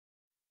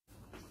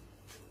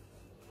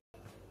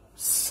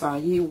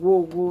Hello,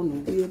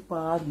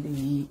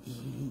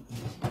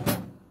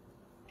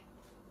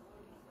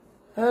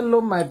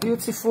 my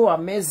beautiful,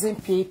 amazing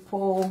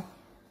people.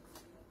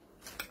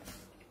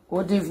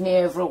 Good evening,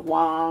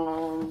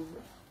 everyone.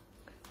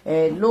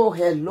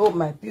 Hello,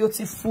 my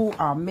beautiful,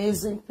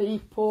 amazing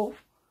people.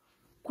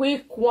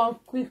 Quick one.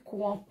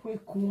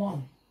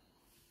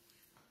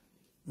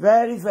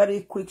 Very,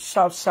 very quick,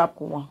 sharp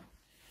one.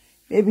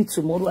 Maybe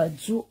tomorrow I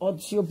do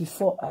audio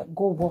before I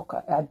go work.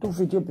 I do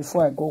video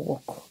before I go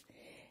work.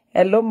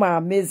 Hello, my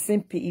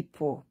amazing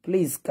people.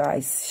 Please,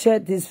 guys, share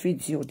this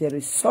video. There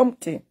is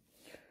something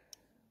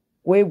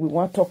where we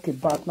want to talk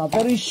about. Now,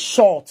 very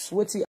short.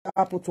 What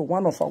happened to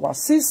one of our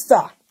sister?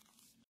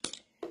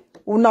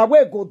 Una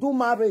we go do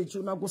marriage.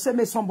 Una go say,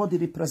 make somebody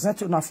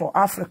represent una for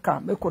Africa.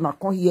 Make una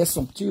come hear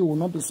something. You will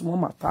not be small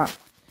matter.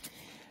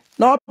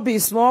 Not be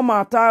small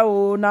matter.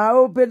 Oh,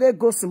 now obele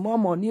go small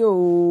money.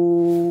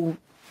 Oh.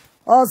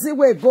 Or see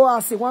we go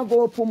as he want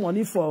go open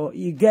money for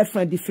his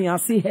girlfriend, the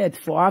fiancé head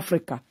for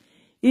Africa.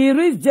 He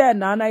reach there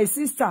now, and his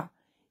sister,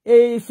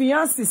 a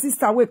fiancé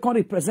sister, we can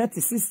represent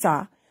his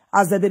sister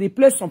as they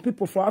replace some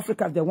people for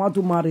Africa if they want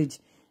to marriage.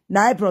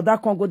 Now, brother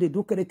can go, they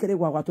do kere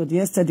wawa to the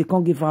extent they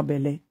can't give her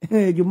belly.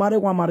 You marry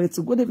one, marry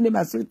two. Good evening,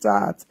 my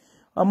sweetheart.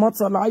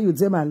 How you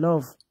do, my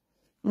love?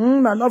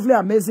 My lovely,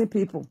 amazing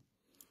people.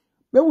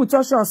 Maybe we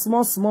touch on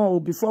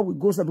small before we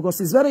go, because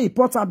it's very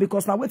important,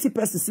 because now waiting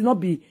person still not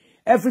be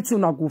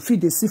everything now go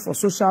feed they see for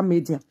social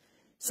media.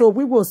 So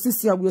we will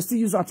see, we will still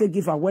use and take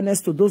give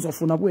awareness to those of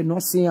you who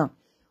not seeing.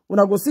 We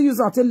will still use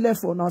and take left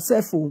for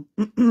ourselves.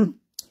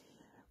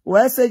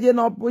 Well, say you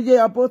know,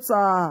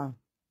 about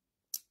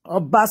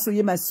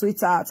Obaso, my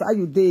sweetheart, how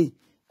you day?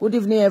 Good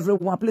evening,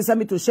 everyone. Please help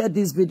me to share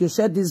this video.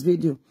 Share this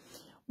video.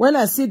 When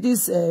I see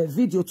this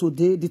video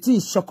today, the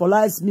thing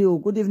chocolates me. Oh,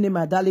 good evening,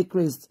 my darling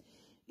Christ.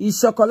 It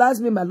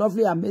chocolates me, my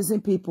lovely, amazing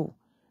people.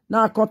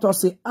 Now I can't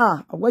say,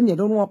 when you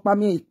don't want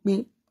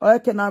me, or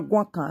can I go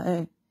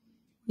on?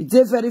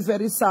 It's very,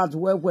 very sad.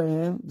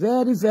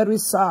 Very, very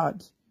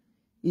sad.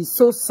 It's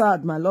so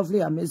sad, my lovely,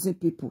 amazing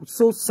people.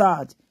 So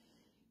sad.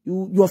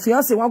 Your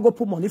fiancé want go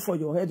put money for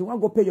your head. You want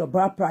go pay your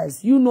bride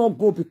price. You not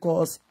go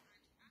because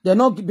they're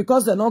not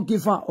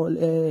given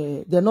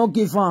holiday. They're not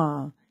given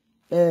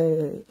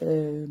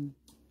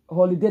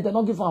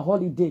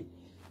holiday.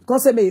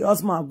 Because say my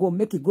husband go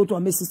make it go to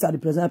my sister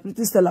represent.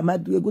 Pretty Stella, my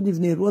good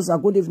evening, Rosa.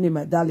 Good evening,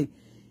 my darling.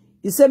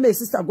 He say my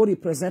sister go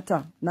represent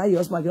her. Now your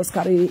husband just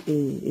carry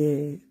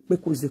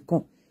make with the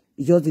con.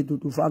 He just do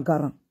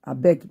vagaran. I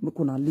beg me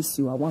kuna list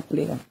you. I want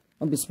player.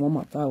 Don't be small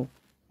matter.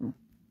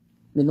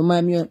 Me no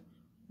mind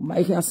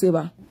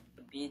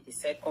be the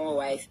second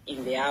wife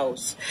in the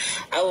house.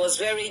 I was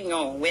very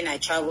young when I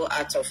traveled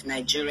out of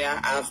Nigeria.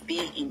 I've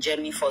been in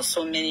Germany for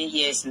so many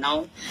years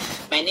now.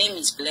 My name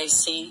is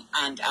Blessing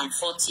and I'm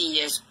 40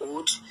 years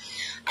old.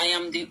 I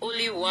am the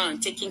only one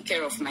taking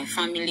care of my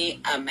family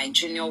and my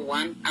junior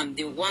one. I'm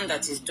the one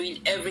that is doing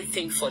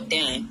everything for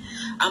them.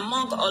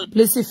 Among all...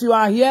 Please, if you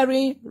are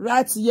hearing,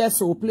 write yes,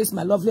 so please,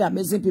 my lovely,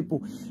 amazing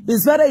people.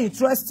 It's very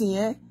interesting,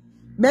 eh?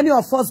 Many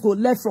of us go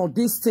left from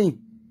this thing.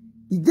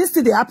 This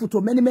thing they happen to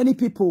many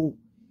people.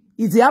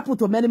 It happen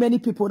to many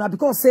people now,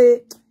 because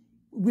say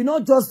we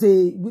not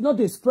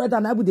the spread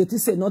and I would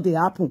say no they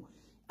happen.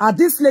 And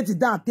this lady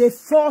that they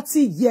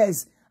 40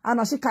 years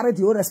and she carried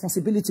the whole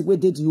responsibility where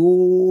they the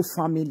whole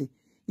family.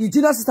 The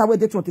junior sister where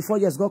they 24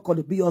 years God called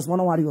the be us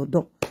one worry your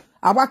dog.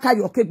 Awaka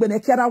your cake when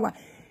ekera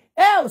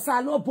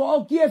salo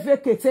bo give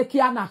take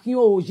care na kin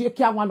o je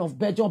kia one of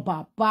Belgium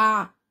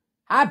papa.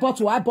 I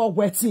bought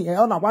wetting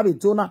on a wabi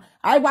donor.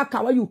 I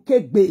waka where you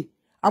cake be.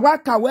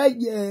 Awaka where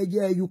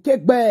you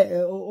cake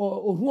bear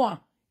or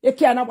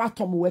eke na wa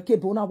tomu weke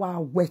bo na wa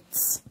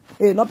wet.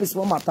 Not be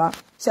small matter.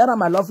 Share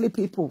my lovely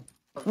people.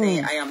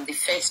 Okay, I am the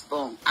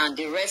firstborn and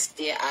the rest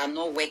they are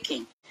not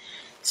working.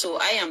 So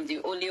I am the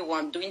only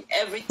one doing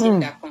everything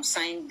that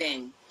concerns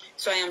them.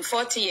 So I am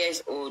 40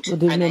 years old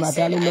and I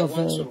said I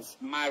want to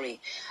marry.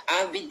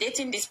 I've been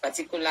dating this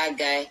particular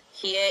guy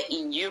here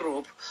in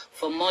Europe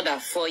for more than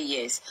 4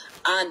 years.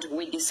 And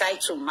we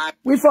decide to marry.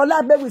 We for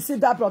that, baby, we see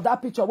that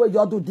picture where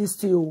you do this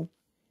to you.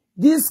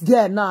 This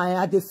girl now, I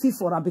had the fee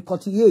for her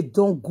because he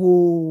don't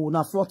go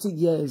now 40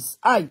 years.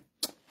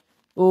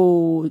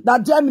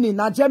 Germany,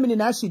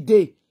 now she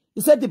day. He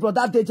said the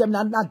brother day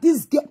Germany. Now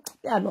this girl,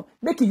 yeah, no,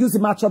 make you use the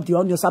match up the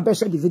onions. I bet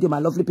share the video, my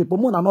lovely people.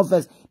 Moon and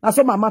others. That's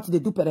what my mouth they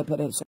do pere.